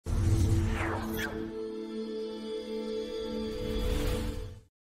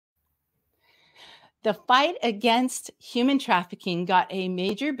The fight against human trafficking got a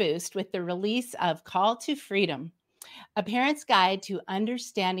major boost with the release of Call to Freedom, a parent's guide to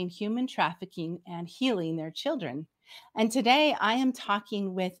understanding human trafficking and healing their children. And today I am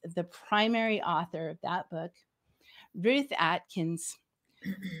talking with the primary author of that book, Ruth Atkins.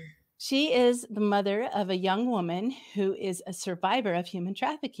 She is the mother of a young woman who is a survivor of human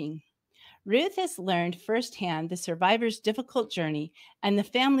trafficking. Ruth has learned firsthand the survivor's difficult journey and the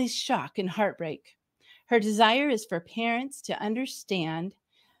family's shock and heartbreak. Her desire is for parents to understand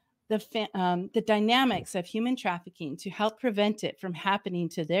the dynamics of human trafficking to help prevent it from happening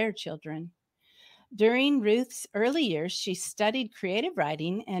to their children. During Ruth's early years, she studied creative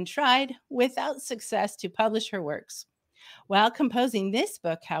writing and tried, without success, to publish her works. While composing this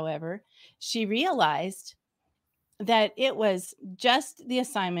book, however, she realized that it was just the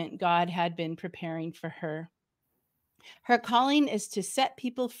assignment God had been preparing for her. Her calling is to set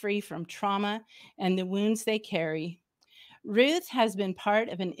people free from trauma and the wounds they carry. Ruth has been part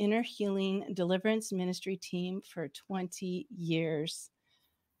of an inner healing deliverance ministry team for 20 years.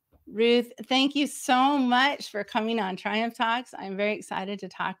 Ruth, thank you so much for coming on Triumph Talks. I'm very excited to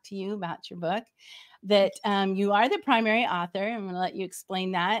talk to you about your book. That you are the primary author. I'm going to let you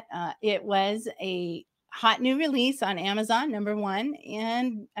explain that. It was a hot new release on Amazon, #1,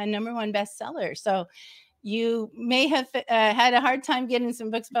 and a #1 bestseller. So you may have had a hard time getting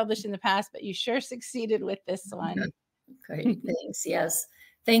some books published in the past, but you sure succeeded with this one. Great, thanks. Yes.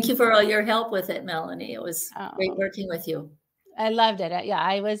 Thank you for all your help with it, Melanie. It was great working with you. I loved it. Yeah,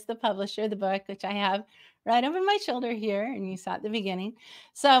 I was the publisher of the book, which I have right over my shoulder here, and you saw at the beginning.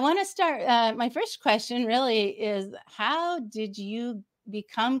 So I want to start. My first question really is, how did you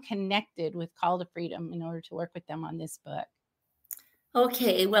become connected with Call to Freedom in order to work with them on this book?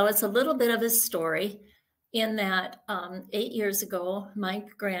 Okay, well, it's a little bit of a story in that 8 years ago, my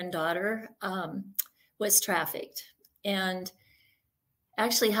granddaughter was trafficked. And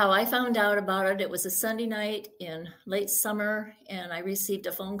actually, how I found out about it, it was a Sunday night in late summer, and I received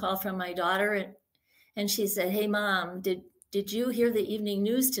a phone call from my daughter, and she said, "Hey, Mom, did you hear the evening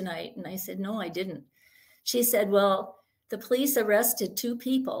news tonight?" And I said, "No, I didn't." She said, "Well, the police arrested 2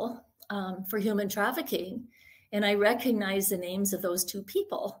 people for human trafficking, and I recognize the names of those 2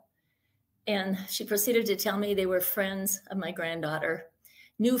 people." And she proceeded to tell me they were friends of my granddaughter,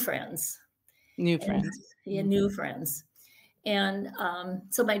 new friends. New friends. Yeah, new friends. And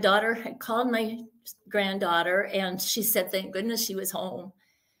so my daughter had called my granddaughter, and she said, thank goodness she was home.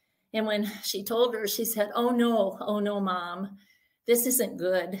 And when she told her, she said, oh no, Mom, this isn't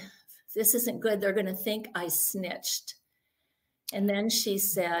good. This isn't good. They're going to think I snitched. And then she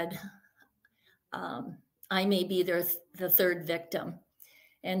said, I may be the 3rd victim.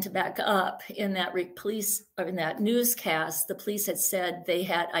 And to back up, in that newscast, the police had said they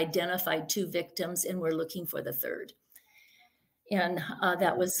had identified 2 victims and were looking for the 3rd. And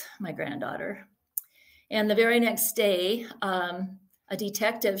that was my granddaughter. And the very next day, a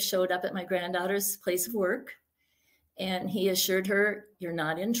detective showed up at my granddaughter's place of work, and he assured her, "You're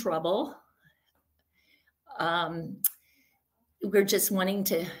not in trouble. We're just wanting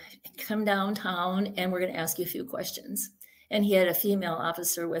to come downtown, and we're going to ask you a few questions." And he had a female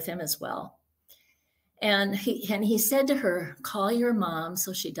officer with him as well. And he said to her, "Call your mom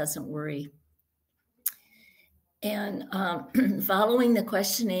so she doesn't worry." And following the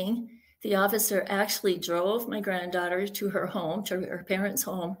questioning, the officer actually drove my granddaughter to her home, to her parents'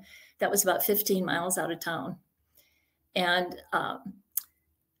 home, that was about 15 miles out of town. And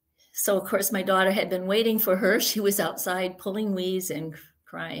so, of course, my daughter had been waiting for her. She was outside pulling weeds and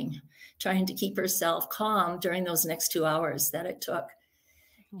crying, trying to keep herself calm during those next 2 hours that it took.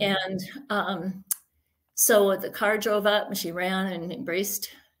 Mm-hmm. And so the car drove up, and she ran and embraced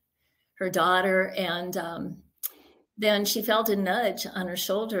her daughter. And then she felt a nudge on her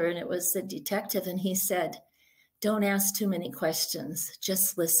shoulder, and it was the detective. And he said, "Don't ask too many questions.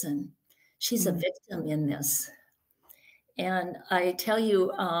 Just listen. She's a victim in this." And I tell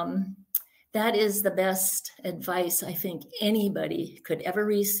you, that is the best advice I think anybody could ever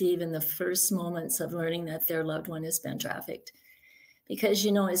receive in the first moments of learning that their loved one has been trafficked. Because,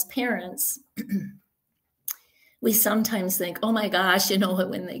 you know, as parents, we sometimes think, oh my gosh, you know,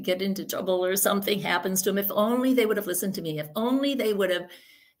 when they get into trouble or something happens to them, if only they would have listened to me, if only they would have,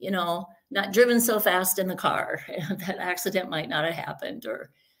 you know, not driven so fast in the car, that accident might not have happened,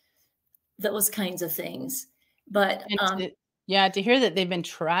 or those kinds of things. But to hear that they've been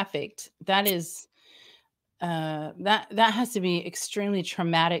trafficked, that is that has to be extremely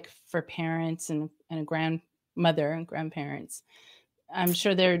traumatic for parents and a grandmother and grandparents. I'm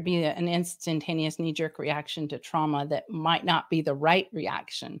sure there would be an instantaneous knee-jerk reaction to trauma that might not be the right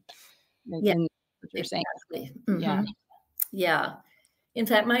reaction. Yeah. what you're saying. exactly. Yeah. Yeah. In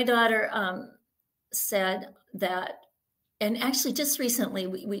fact, my daughter said that, and actually just recently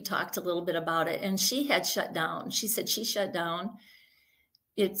we talked a little bit about it, and she had shut down. She said she shut down.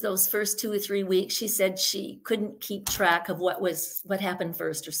 It's those first 2 or 3 weeks. She said she couldn't keep track of what happened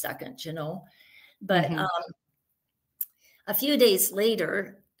first or second, But Mhm. a few days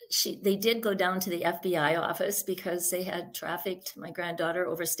later, they did go down to the FBI office because they had trafficked my granddaughter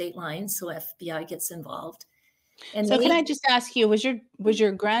over state lines, so FBI gets involved. And So can they I just ask you, was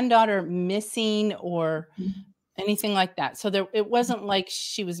your granddaughter missing or anything like that? So it wasn't like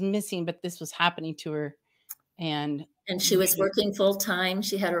she was missing, but this was happening to her and and she you was working full time.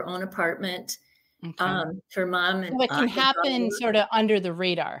 She had her own apartment. okay. Her mom and So it I can had brought happen her. sorta under the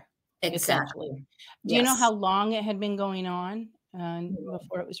radar, essentially. Exactly. Do you know how Yes. long it had been going on,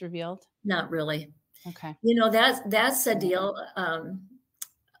 before it was revealed? Not really. Okay. That's a Yeah. deal,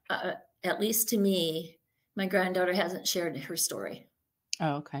 uh, at least to me, my granddaughter hasn't shared her story.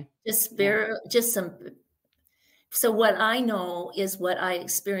 Oh, okay. Just Yeah. just some so what I know is what I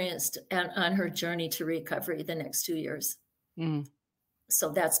experienced on her journey to recovery the next 2 years. Mm, So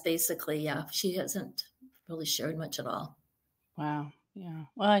that's basically, yeah, she hasn't really shared much at all. wow. Yeah.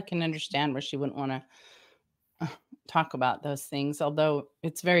 Well, I can understand where she wouldn't wanna talk about those things, although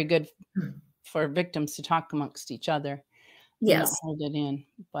it's very good for victims to talk amongst each other and not Yes. hold it in,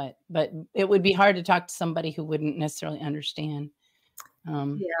 but it would be hard to talk to somebody who wouldn't necessarily understand.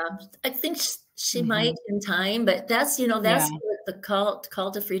 Um, Yeah, I think she might mhm. in time, but Yeah, that's what the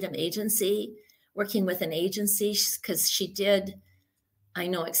Call to Freedom Agency, working with an agency, because she did, I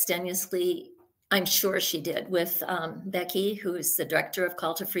know extenuously, I'm sure she did with Becky, who is the director of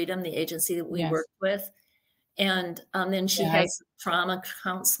Call to Freedom, the agency that we yes. worked with. And then she Yeah, has trauma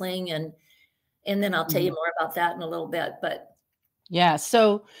counseling, and then I'll tell you mhm. more about that in a little bit. But Yeah,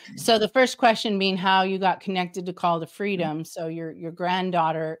 so the first question being how you got connected to Call to Freedom, so your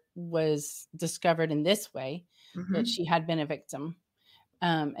granddaughter was discovered in this way, that Mhm. she had been a victim,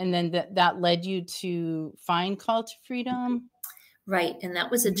 and then that led you to find Call to Freedom? Right, and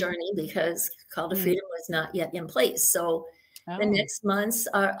that was a Mhm. journey because Call to Mm. Freedom was not yet in place. So the Oh, next months,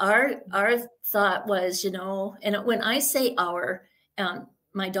 our thought was, and when I say our,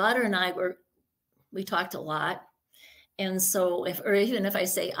 my daughter and I we talked a lot, and so or even if I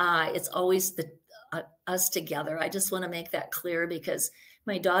say I, it's always the us together. I just want to make that clear because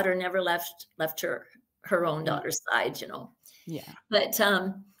my daughter never left her own yeah, daughter's side. yeah. But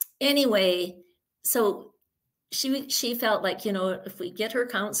anyway, so she felt like, if we get her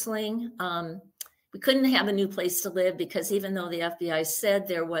counseling, we couldn't have a new place to live because even though the FBI said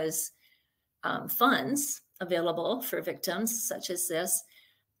there was funds available for victims such as this,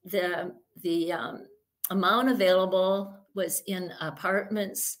 the amount available was in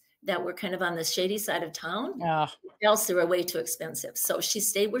apartments that were kind of on the shady side of town. Oh, Else they were way too expensive. So she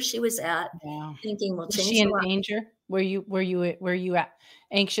stayed where she was at, yeah. thinking we'll Was change she the in lot. danger? Were you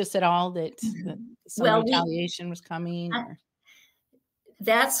anxious at all that some Well, retaliation was coming I- or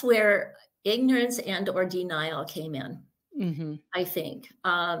that's where ignorance and or denial came in. Mhm. I think.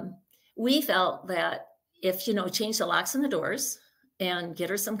 We felt that if, change the locks on the doors and get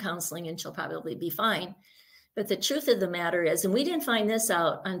her some counseling and she'll probably be fine. But the truth of the matter is, and we didn't find this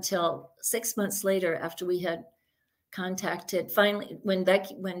out until 6 months later after we had contacted finally when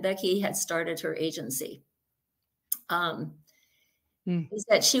Becky had started her agency, um, Mm. is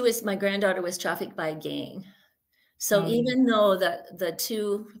that my granddaughter was trafficked by a gang. So Oh, yeah. even though the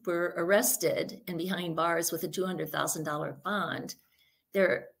two were arrested and behind bars with a $200,000 bond,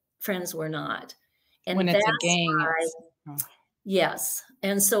 their friends were not. When And it's a that's gang, why, it's oh, yes.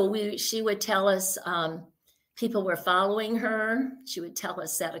 And so she would tell us people were following her. She would tell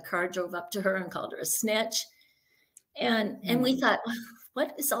us that a car drove up to her and called her a snitch. And mm. we thought,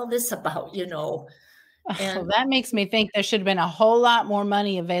 what is all this about, Oh, And that makes me think there should have been a whole lot more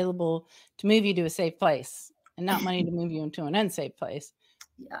money available to move you to a safe place and not money to move you into an unsafe place.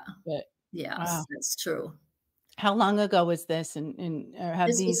 yeah, But yes, wow. that's true. How long ago was this and have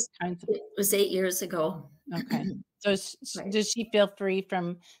This these was kinds of it was 8 years ago. okay. So Right. does she feel free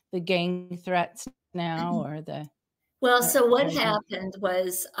from the gang threats now or Well, so how what does that happened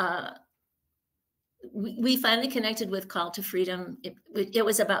was we finally connected with Call to Freedom. It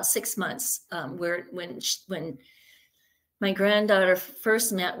was about 6 months where when my granddaughter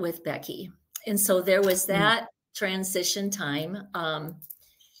first met with Becky, and so there was mm, that transition time.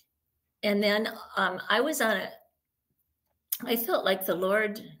 And then I was on it. I felt like the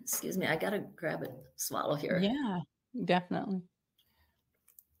Lord. Excuse me. I got to grab a swallow here. yeah, definitely.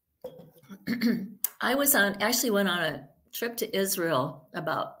 I was on actually went on a trip to Israel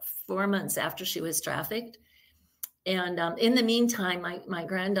about 4 months after she was trafficked. And in the meantime, my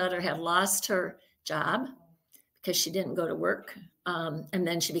granddaughter had lost her job because she didn't go to work. And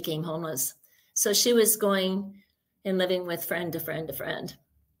then she became homeless. So she was going and living with friend to friend to friend.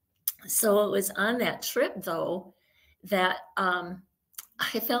 So it was on that trip, though, that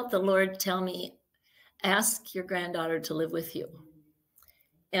I felt the Lord tell me, ask your granddaughter to live with you.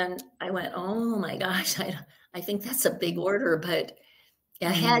 And I went, oh my gosh, I think that's a big order, but it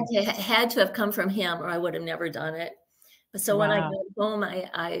had to have come from him or I would have never done it. So when I got home,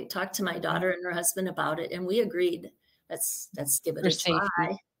 I talked to my daughter and her husband about it, and we agreed, let's give it For a try.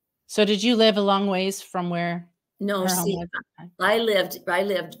 safety. So did you live a long ways from where No, her see, home was? I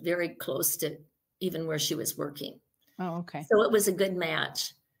lived very close to even where she was working. Oh, okay. So it was a good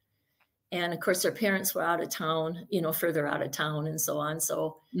match. And of course, her parents were out of town, further out of town and so on.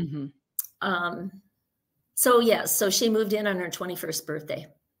 So, so she moved in on her 21st birthday.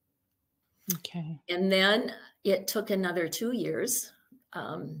 Okay. And then it took another 2 years.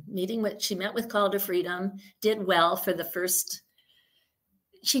 She met with Call to Freedom, did well for the first.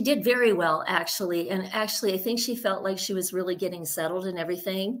 She did very well, actually. And actually, I think she felt like she was really getting settled and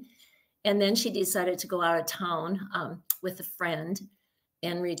everything. And then she decided to go out of town with a friend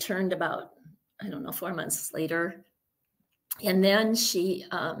and returned about, 4 months later. And then she,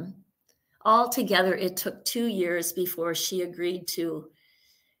 altogether, it took 2 years before she agreed to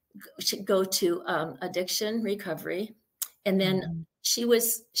go to addiction recovery. And then she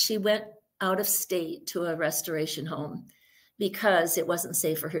went out of state to a restoration home because it wasn't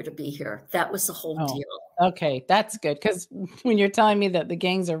safe for her to be here. That was the whole deal. Okay, that's good. Because when you're telling me that the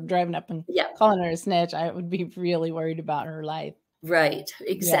gangs are driving up and calling her a snitch, I would be really worried about her life. Right,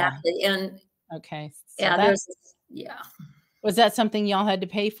 exactly. Yeah. And okay, so was that something y'all had to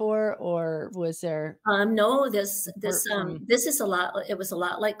pay for, or was there? No, this is a lot. It was a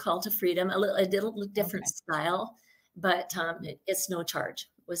lot like Call to Freedom, a little different style, but it's no charge.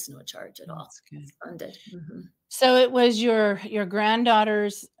 It was no charge at all. It's funded. So it was your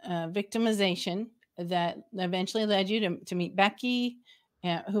granddaughter's victimization that eventually led you to meet Becky,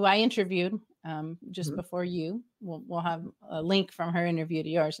 who I interviewed just before you. We'll have a link from her interview to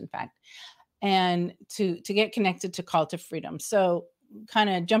yours, in fact, and to get connected to Call to Freedom. So kind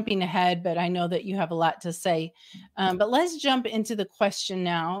of jumping ahead, but I know that you have a lot to say. But let's jump into the question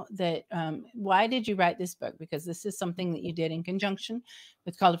now that why did you write this book? Because this is something that you did in conjunction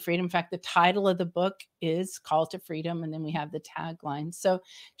with Call to Freedom. In fact, the title of the book is Call to Freedom, and then we have the tagline. So do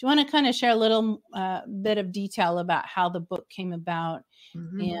you want to kind of share a little bit of detail about how the book came about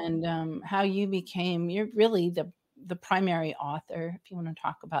and how you became, you're really the primary author, if you want to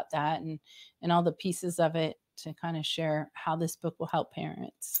talk about that and all the pieces of it, to kind of share how this book will help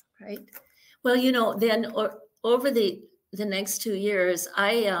parents. Right. Well, then over the next 2 years,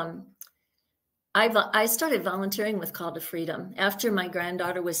 I started volunteering with Call to Freedom after my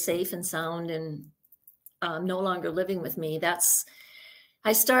granddaughter was safe and sound and no longer living with me.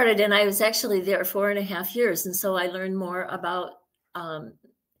 I started, and I was actually there 4.5 years. And so I learned more about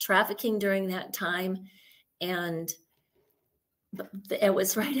trafficking during that time. And it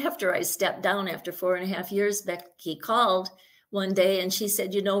was right after I stepped down after 4.5 years, Becky called one day and she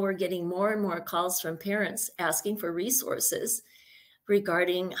said, we're getting more and more calls from parents asking for resources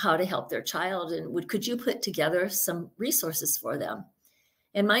regarding how to help their child. And could you put together some resources for them?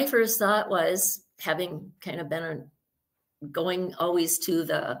 And my first thought was, having kind of been going always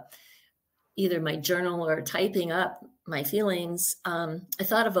to either my journal or typing up my feelings, I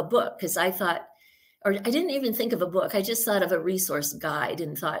thought of a book because I didn't even think of a book. I just thought of a resource guide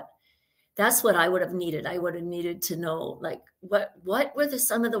and thought that's what I would have needed. I would have needed to know, like, what were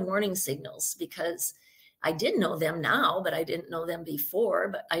some of the warning signals, because I did know them now, but I didn't know them before,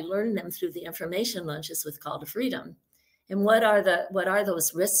 but I learned them through the information lunches with Call to Freedom. And what are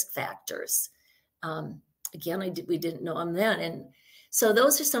those risk factors? Again, we didn't know them then. And so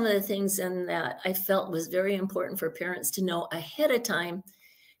those are some of the things that I felt was very important for parents to know ahead of time.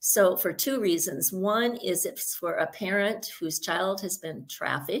 So for 2 reasons. One is it's for a parent whose child has been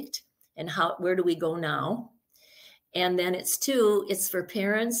trafficked, and where do we go now? And then it's for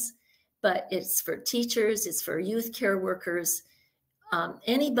parents, but it's for teachers, it's for youth care workers,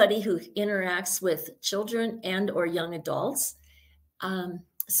 anybody who interacts with children and or young adults.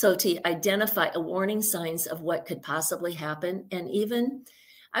 So to identify warning signs of what could possibly happen. And even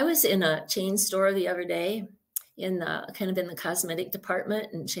I was in a chain store the other day, in the cosmetic department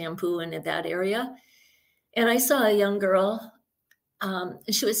and shampoo and in that area. And I saw a young girl, and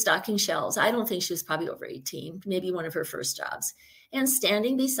she was stocking shelves. I don't think she was probably over 18, maybe one of her first jobs. And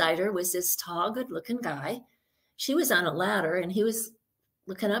standing beside her was this tall, good looking guy. she was on a ladder and he was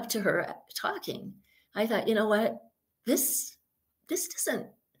looking up to her talking. I thought, you know what, this doesn't,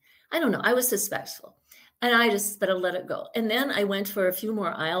 I don't know. I was suspectful and I just, but I let it go. And then I went for a few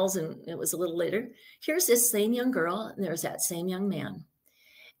more aisles and it was a little later. Here's this same young girl and there's that same young man.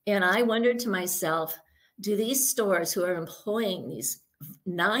 And I wondered to myself, do these stores who are employing these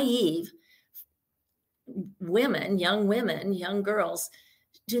naive women, young girls,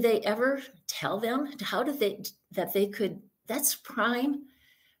 do they ever tell them how do they, that they could, that's prime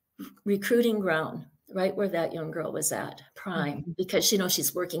recruiting ground, right where that young girl was at, prime, because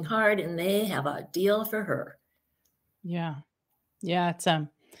she's working hard and they have a deal for her. Yeah. Yeah. It's,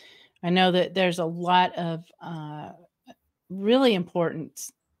 I know that there's a lot of really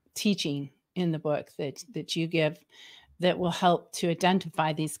important teaching in the book that you give that will help to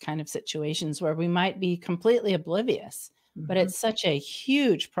identify these kind of situations where we might be completely oblivious, but it's such a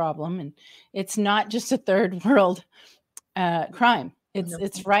huge problem. And it's not just a third world crime.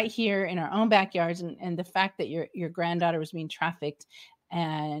 It's right here in our own backyards. And the fact that your granddaughter was being trafficked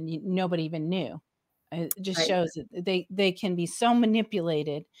and nobody even knew. It just shows that they can be so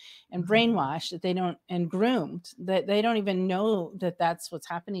manipulated and brainwashed that they don't, and groomed that they don't even know that that's what's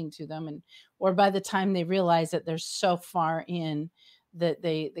happening to them. And, or by the time they realize that they're so far in that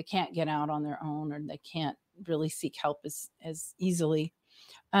they can't get out on their own, or they can't really seek help as easily.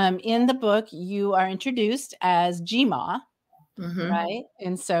 In the book, you are introduced as Gma, right?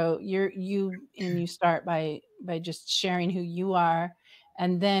 And so you start by just sharing who you are.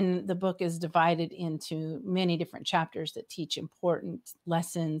 And then the book is divided into many different chapters that teach important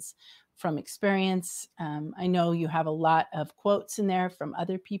lessons from experience. I know you have a lot of quotes in there from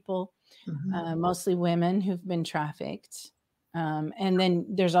other people, mostly women who've been trafficked. And then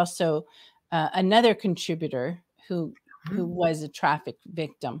there's also another contributor who was a trafficked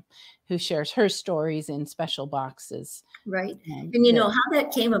victim, who shares her stories in special boxes. Right. And how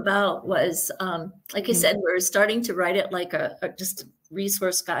that came about was, like I said, we're starting to write it like a just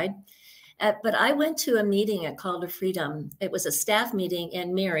resource guide. But I went to a meeting at Call to Freedom. It was a staff meeting,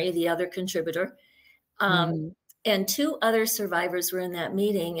 and Mary, the other contributor, and two other survivors were in that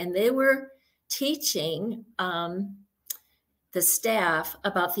meeting, and they were teaching the staff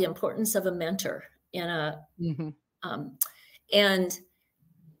about the importance of a mentor in a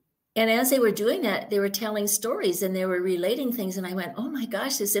and as they were doing that, they were telling stories and they were relating things. And I went, oh my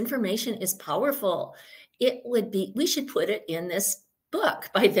gosh, this information is powerful. We should put it in this book.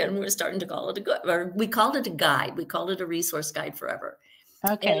 By then we were starting to call it we called it a guide. We called it a resource guide forever.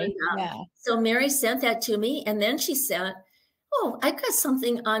 Okay. And, so Mary sent that to me, and then she sent, oh, I got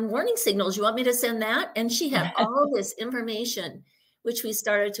something on warning signals. You want me to send that? And she had all this information, which we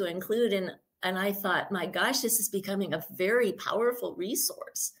started to include. And I thought, my gosh, this is becoming a very powerful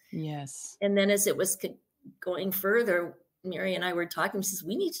resource. Yes. And then as it was going further, Mary and I were talking. She says,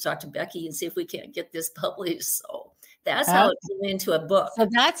 we need to talk to Becky and see if we can't get this published. So that's how it came into a book. So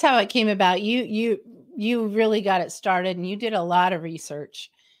that's how it came about. You really got it started, and you did a lot of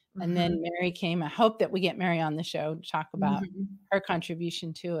research. And then Mary came. I hope that we get Mary on the show to talk about her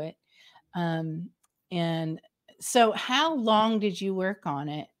contribution to it. And so how long did you work on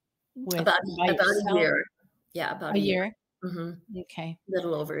it? About a year. Yeah, about a year. Okay. A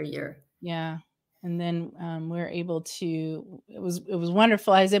little over a year. Yeah. And then we're able to, it was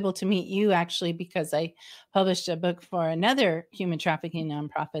wonderful. I was able to meet you actually because I published a book for another human trafficking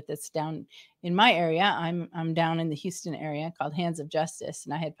nonprofit that's down in my area. I'm down in the Houston area, called Hands of Justice.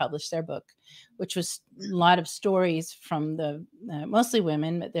 And I had published their book, which was a lot of stories from the, mostly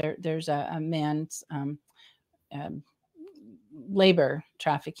women, but there's a man's labor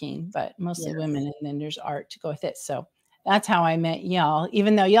trafficking, but mostly women. And then there's art to go with it. So that's how I met y'all,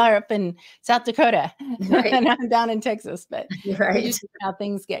 even though y'all are up in South Dakota and I'm down in Texas, but how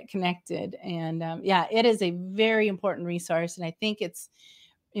things get connected. And it is a very important resource. And I think it's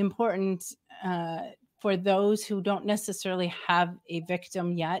important for those who don't necessarily have a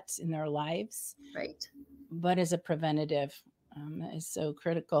victim yet in their lives, but as a preventative. That is so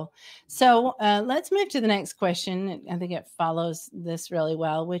critical. So let's move to the next question. I think it follows this really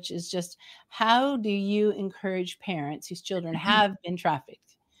well, which is just, how do you encourage parents whose children have been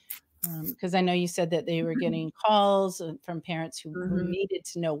trafficked? Because I know you said that they were getting calls from parents who needed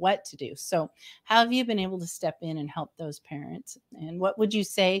to know what to do. So how have you been able to step in and help those parents? And what would you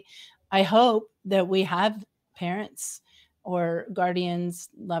say? I hope that we have parents or guardians,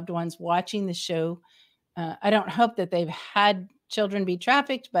 loved ones watching the show. I don't hope that they've had children be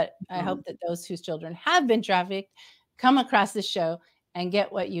trafficked, but I hope that those whose children have been trafficked come across the show and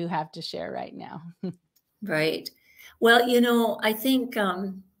get what you have to share right now. Right. Well, I think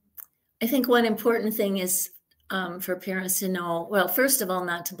one important thing is for parents to know, well, first of all,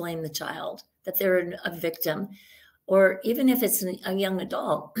 not to blame the child, that they're a victim, or even if it's a young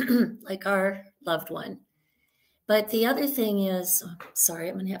adult, like our loved one. But the other thing is, oh, sorry,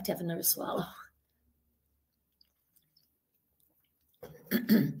 I'm going to have another swallow.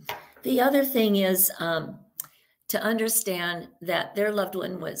 The other thing is to understand that their loved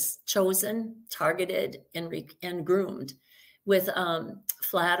one was chosen, targeted, and groomed with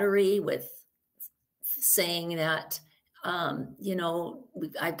flattery, with saying that,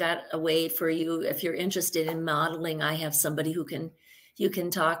 I've got a way for you. If you're interested in modeling, I have somebody you can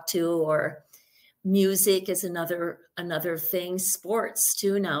talk to. Or music is another thing. Sports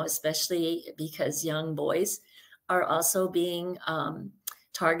too now, especially because young boys are also being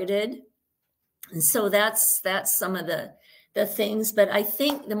targeted. And so that's some of the things. But I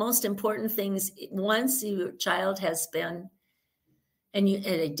think the most important things, once your child has been and you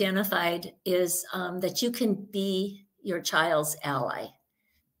identified, is that you can be your child's ally.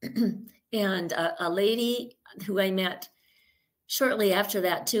 And a lady who I met shortly after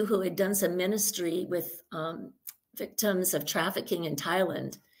that too, who had done some ministry with victims of trafficking in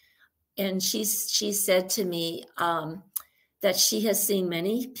Thailand, and she said to me that she has seen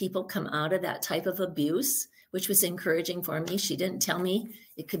many people come out of that type of abuse, which was encouraging for me. She didn't tell me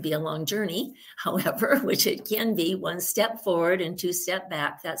it could be a long journey, however, which it can be, one step forward and two step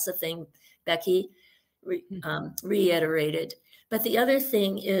back. That's the thing Becky reiterated. But the other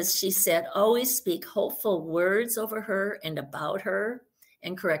thing is, she said, always speak hopeful words over her and about her,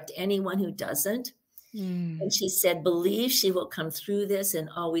 and correct anyone who doesn't. And she said, believe she will come through this, and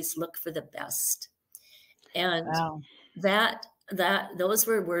always look for the best. And Wow. those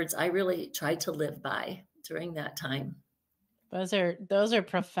were words I really tried to live by during that time. Those are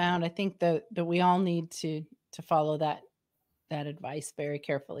profound. I think that we all need to follow that advice very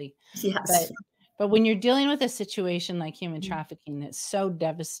carefully. Yes. But when you're dealing with a situation like human trafficking that's so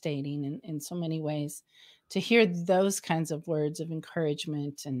devastating in so many ways, to hear those kinds of words of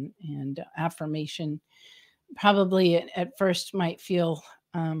encouragement and affirmation probably at first might feel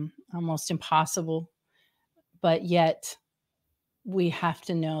almost impossible, but yet we have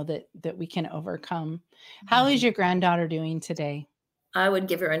to know that we can overcome. How is your granddaughter doing today? I would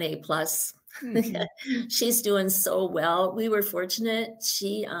give her an A+. She's doing so well. We were fortunate.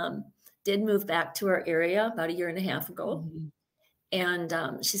 She did move back to our area about a year and a half ago. And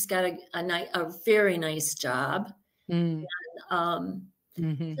she's got a very nice job. And,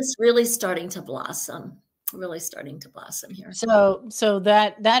 just really starting to blossom here. So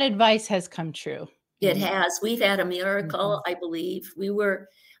that advice has come true. It has. We've had a miracle, I believe. We were,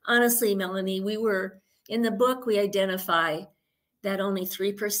 honestly, Melanie, in the book, we identify that only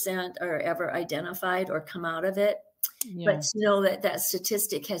 3% are ever identified or come out of it. Yeah. But to know that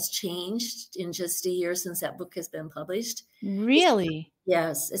statistic has changed in just a year since that book has been published. Really?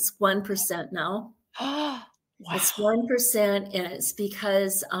 Yes, it's 1% now. Wow. It's 1%, and it's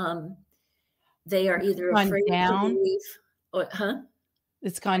because they are either afraid to leave.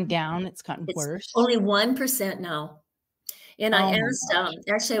 It's gone down. It's gotten worse. Only 1% now. And I asked,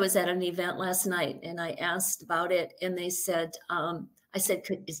 actually, I was at an event last night, and I asked about it, and they said, I said,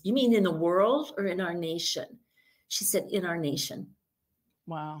 you mean in the world or in our nation? She said, in our nation.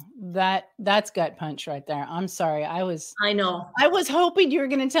 Wow. That's gut punch right there. I'm sorry. I know. I was hoping you were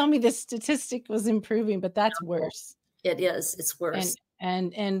going to tell me the statistic was improving, but that's worse. It is. It's worse.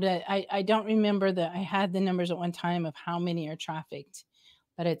 And I don't remember I had the numbers at one time of how many are trafficked.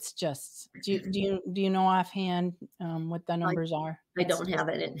 But it's just, do you know offhand what the numbers are? I don't have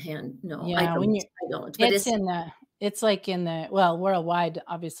it in hand. No, yeah, I don't. But it's like worldwide.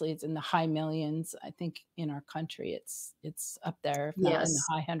 Obviously, it's in the high millions. I think in our country, it's up there, if not in the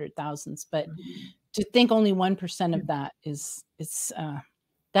high 100,000s. But to think only 1% of that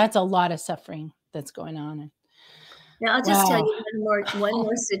that's a lot of suffering that's going on. Now, I'll just tell you one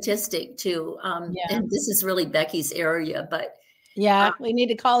more statistic too. And this is really Becky's area, but. Yeah, we need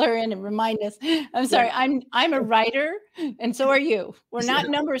to call her in and remind us. I'm sorry, I'm a writer, and so are you. We're not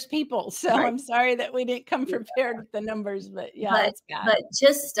numbers people, so I'm sorry that we didn't come prepared with the numbers. But it's bad. But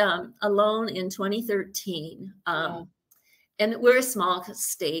just alone in 2013, and we're a small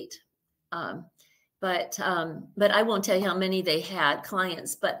state, but I won't tell you how many they had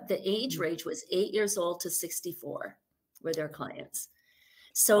clients. But the age range was 8 years old to 64 were their clients.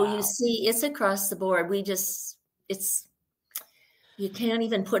 So you see, it's across the board. You can't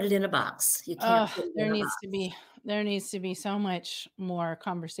even put it in a box. You can't. There needs to be so much more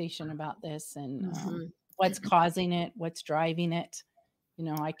conversation about this and what's causing it, what's driving it.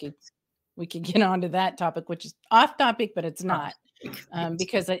 We could get onto that topic, which is off topic, but it's not.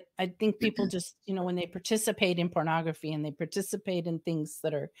 because I think people just, when they participate in pornography and they participate in things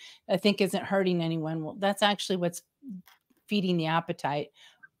that I think isn't hurting anyone, well, that's actually what's feeding the appetite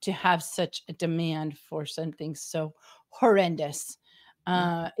to have such a demand for something so horrendous.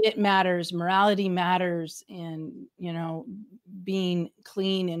 It matters. Morality matters. And, being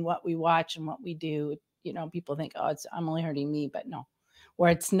clean in what we watch and what we do, people think, oh, I'm only hurting me, but no,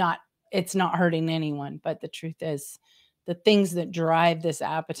 where it's not hurting anyone. But the truth is, the things that drive this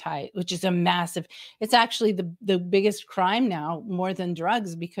appetite, which is it's actually the biggest crime now, more than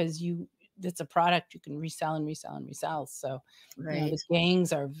drugs, because it's a product you can resell and resell and resell. So, the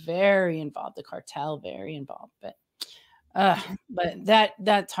gangs are very involved, the cartel very involved, but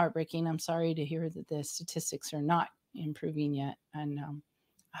that's heartbreaking. I'm sorry to hear that the statistics are not improving yet. And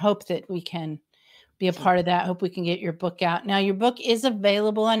I hope that we can be a part of that. I hope we can get your book out. Now, your book is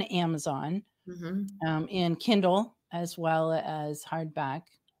available on Amazon, in Kindle as well as hardback.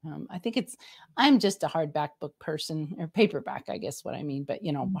 I think I'm just a hardback book person, or paperback, I guess what I mean, but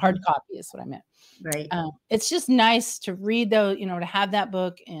hard copy is what I meant. Right. It's just nice to read though, to have that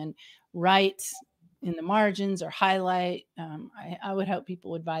book and write in the margins or highlight. I would hope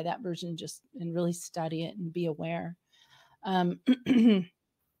people would buy that version and really study it and be aware.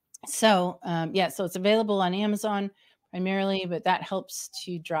 So it's available on Amazon primarily, but that helps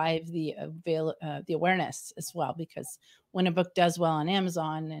to drive the awareness as well, because when a book does well on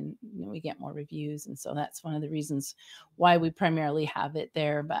Amazon, and we get more reviews, and so that's one of the reasons why we primarily have it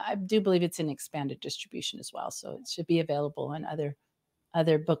there. But I do believe it's an expanded distribution as well, so it should be available on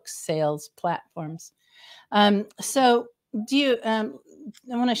other book sales platforms. So do you? I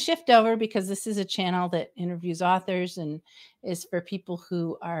want to shift over, because this is a channel that interviews authors and is for people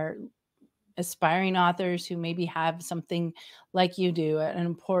who are aspiring authors who maybe have something like you do, an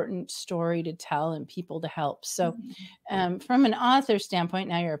important story to tell and people to help. So from an author standpoint,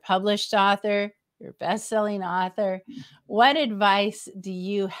 now you're a published author, you're a best-selling author. What advice do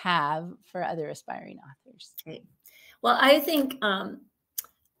you have for other aspiring authors? Okay. Well, I think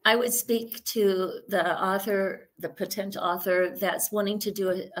I would speak to the potential author that's wanting to do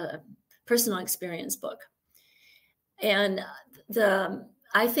a personal experience book. And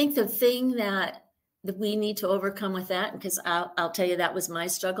I think the thing that we need to overcome with that, because I'll tell you that was my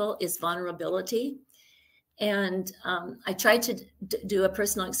struggle, is vulnerability. And I tried to do a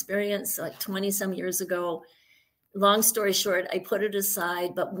personal experience like 20 some years ago. Long story short, I put it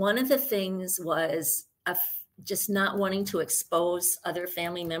aside. But one of the things was just not wanting to expose other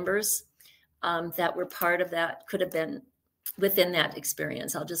family members that were part of that, could have been within that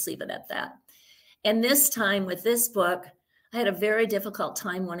experience. I'll just leave it at that. And this time with this book, I had a very difficult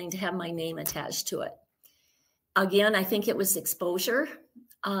time wanting to have my name attached to it. Again, I think it was exposure.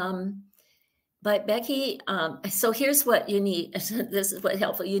 But Becky, so here's what you need. This is what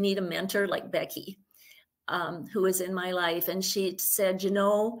helpful. You need a mentor like Becky, who was in my life. And she said,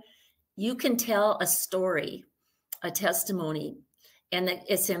 you can tell a story, a testimony, and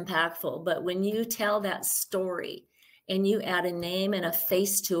it's impactful. But when you tell that story and you add a name and a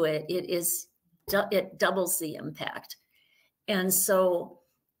face to it, it doubles the impact. And so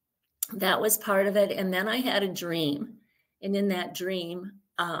that was part of it. And then I had a dream. And in that dream,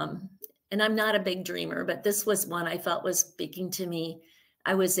 and I'm not a big dreamer, but this was one I felt was speaking to me.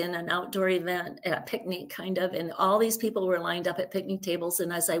 I was in an outdoor event, a picnic kind of, and all these people were lined up at picnic tables.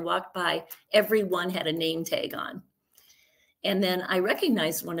 And as I walked by, everyone had a name tag on. And then I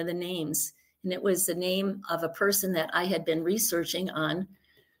recognized one of the names, and it was the name of a person that I had been researching on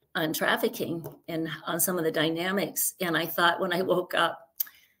trafficking and on some of the dynamics. And I thought when I woke up,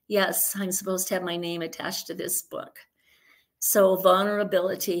 yes, I'm supposed to have my name attached to this book. So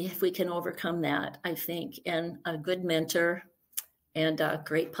vulnerability, if we can overcome that, I think, and a good mentor and a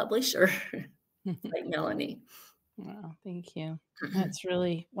great publisher like Melanie. Wow, thank you. That's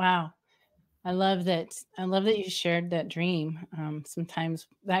really, wow. I love that. I love that you shared that dream. Sometimes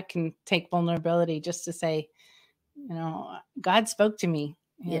that can take vulnerability just to say, God spoke to me,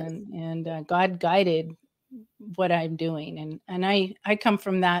 and God guided what I'm doing. And I come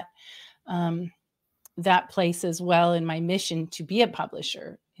from that place as well. In my mission to be a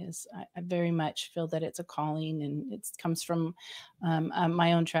publisher is I very much feel that it's a calling, and it comes from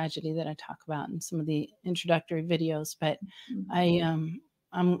my own tragedy that I talk about in some of the introductory videos. But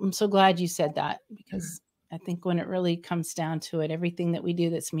I'm so glad you said that, because I think when it really comes down to it, everything that we do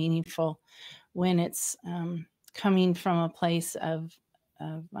that's meaningful, when it's coming from a place of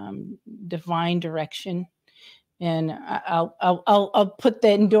divine direction. And I'll put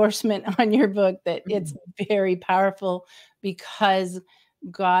the endorsement on your book that it's very powerful because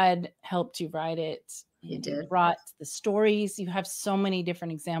God helped you write it. He and you did. brought the stories. You have so many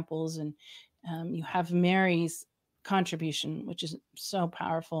different examples, and you have Mary's contribution, which is so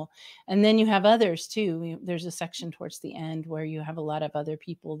powerful. And then you have others too. There's a section towards the end where you have a lot of other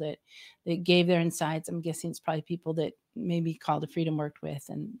people that gave their insights. I'm guessing it's probably people that maybe Call to Freedom worked with,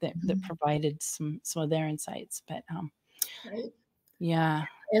 and that provided some of their insights. But Right. yeah.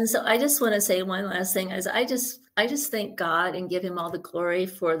 And so I just want to say one last thing is I just thank God and give him all the glory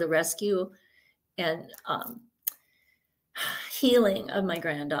for the rescue and healing of my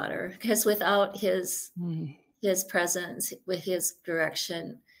granddaughter, because without his Mm, presence, with his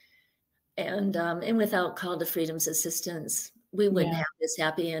direction, and without Call to Freedom's assistance, we wouldn't yeah. have this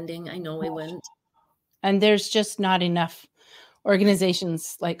happy ending. I know we wouldn't. And there's just not enough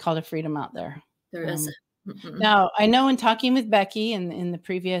organizations like Call to Freedom out there. There Um, isn't. Mm-mm. Now, I know in talking with Becky in the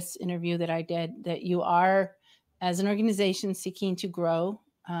previous interview that I did that you are, as an organization, seeking to grow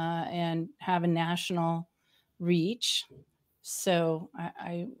and have a national reach. So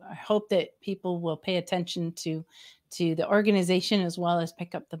I hope that people will pay attention to the organization as well as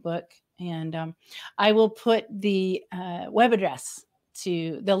pick up the book. And I will put the web address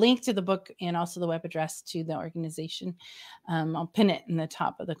to the link to the book and also the web address to the organization. I'll pin it in the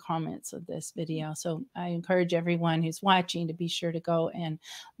top of the comments of this video. So I encourage everyone who's watching to be sure to go and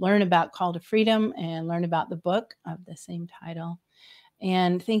learn about Call to Freedom and learn about the book of the same title.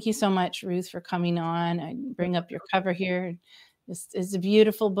 And thank you so much, Ruth, for coming on. I bring up your cover here. It's a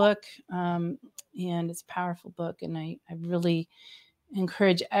beautiful book, and it's a powerful book. And I really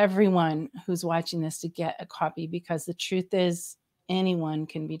encourage everyone who's watching this to get a copy, because the truth is anyone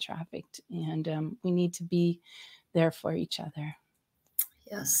can be trafficked, and we need to be there for each other.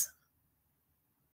 Yes.